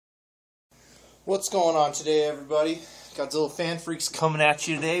What's going on today, everybody? Godzilla Fan Freaks coming at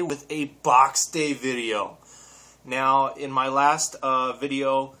you today with a box day video. Now, in my last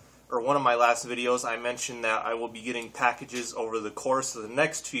video, or one of my last videos, I mentioned that I will be getting packages over the course of the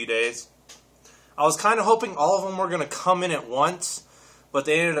next few days. I was kind of hoping all of them were going to come in at once, but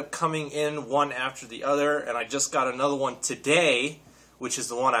they ended up coming in one after the other, and I just got another one today, which is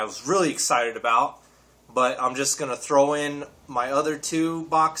the one I was really excited about. But I'm just going to throw in my other two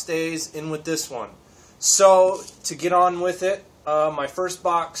box days in with this one. So, to get on with it, my first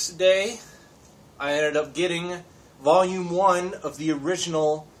box day, I ended up getting Volume 1 of the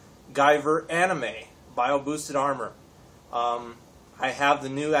original Guyver anime, Bio Boosted Armor. I have the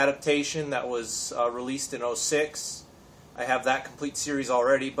new adaptation that was released in 2006. I have that complete series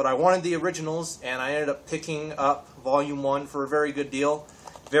already, but I wanted the originals, and I ended up picking up Volume 1 for a very good deal.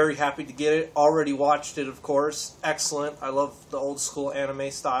 Very happy to get it. Already watched it, of course. Excellent. I love the old school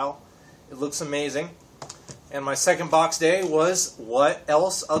anime style. It looks amazing. And my second box day was what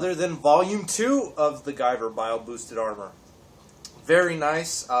else other than Volume 2 of the Guyver Bio Boosted Armor. Very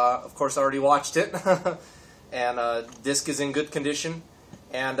nice. Of course, I already watched it. And disc is in good condition.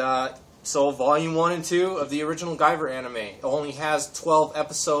 And so Volume 1 and 2 of the original Guyver anime. It only has 12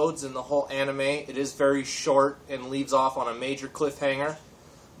 episodes in the whole anime. It is very short and leaves off on a major cliffhanger.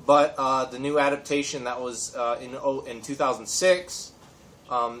 But the new adaptation that was in 2006,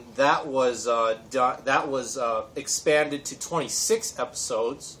 that was expanded to 26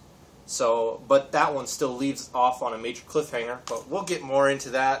 episodes. So, but that one still leaves off on a major cliffhanger. But we'll get more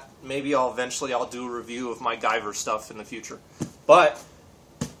into that. Maybe I'll do a review of my Guyver stuff in the future. But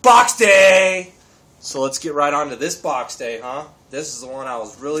box day. So let's get right on to this box day, huh? This is the one I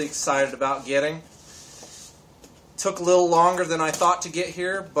was really excited about getting. Took a little longer than I thought to get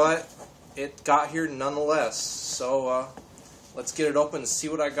here, but it got here nonetheless. So let's get it open and see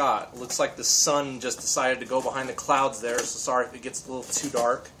what I got. Looks like the sun just decided to go behind the clouds there, so sorry if it gets a little too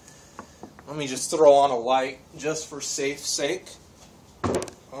dark. Let me just throw on a light just for safe sake.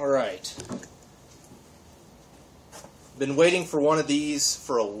 Alright. Been waiting for one of these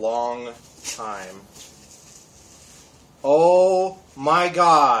for a long time. Oh my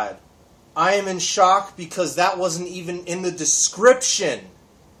god. I am in shock because that wasn't even in the description.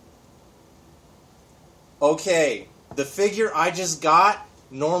 Okay, the figure I just got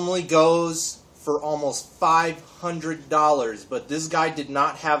normally goes for almost $500, but this guy did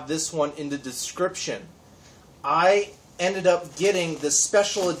not have this one in the description. I ended up getting the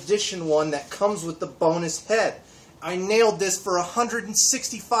special edition one that comes with the bonus head. I nailed this for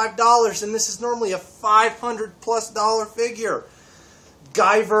 $165, and this is normally a $500+ figure.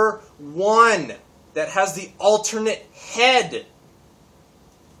 Guyver 1 that has the alternate head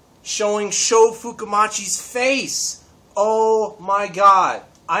showing Sho Fukamachi's face. Oh my god.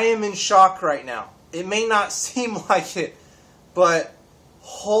 I am in shock right now. It may not seem like it, but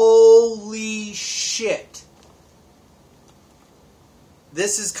holy shit.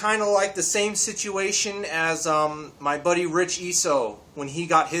 This is kind of like the same situation as my buddy Rich Iso when he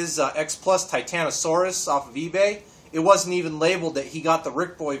got his X Plus Titanosaurus off of eBay. It wasn't even labeled that he got the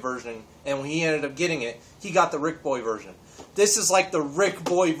Rick Boy version, and when he ended up getting it, he got the Rick Boy version. This is like the Rick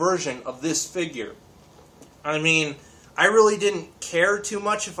Boy version of this figure. I mean, I really didn't care too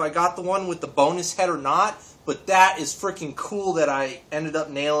much if I got the one with the bonus head or not, but that is freaking cool that I ended up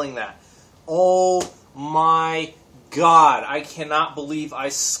nailing that. Oh my god, I cannot believe I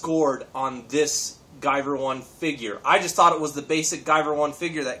scored on this Guyver 1 figure. I just thought it was the basic Guyver 1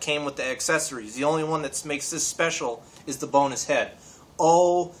 figure that came with the accessories. The only one that makes this special is the bonus head.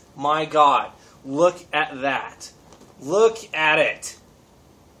 Oh my god. Look at that. Look at it.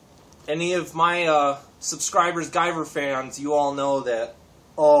 Any of my subscribers, Guyver fans, you all know that,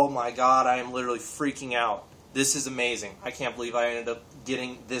 oh my god, I am literally freaking out. This is amazing. I can't believe I ended up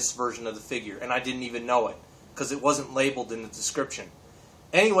getting this version of the figure, and I didn't even know it, because it wasn't labeled in the description.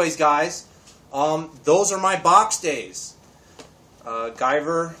 Anyways, guys, those are my box days.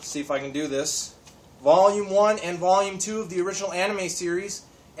 Guyver, see if I can do this. Volume 1 and Volume 2 of the original anime series,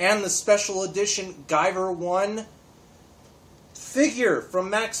 and the special edition Guyver 1 figure from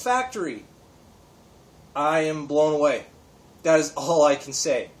Max Factory. I am blown away. That is all I can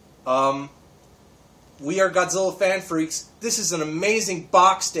say. We are Godzilla Fan Freaks. This is an amazing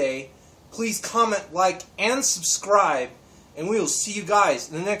box day. Please comment, like, and subscribe, and we will see you guys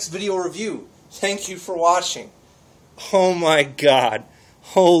in the next video review. Thank you for watching. Oh my god.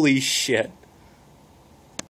 Holy shit.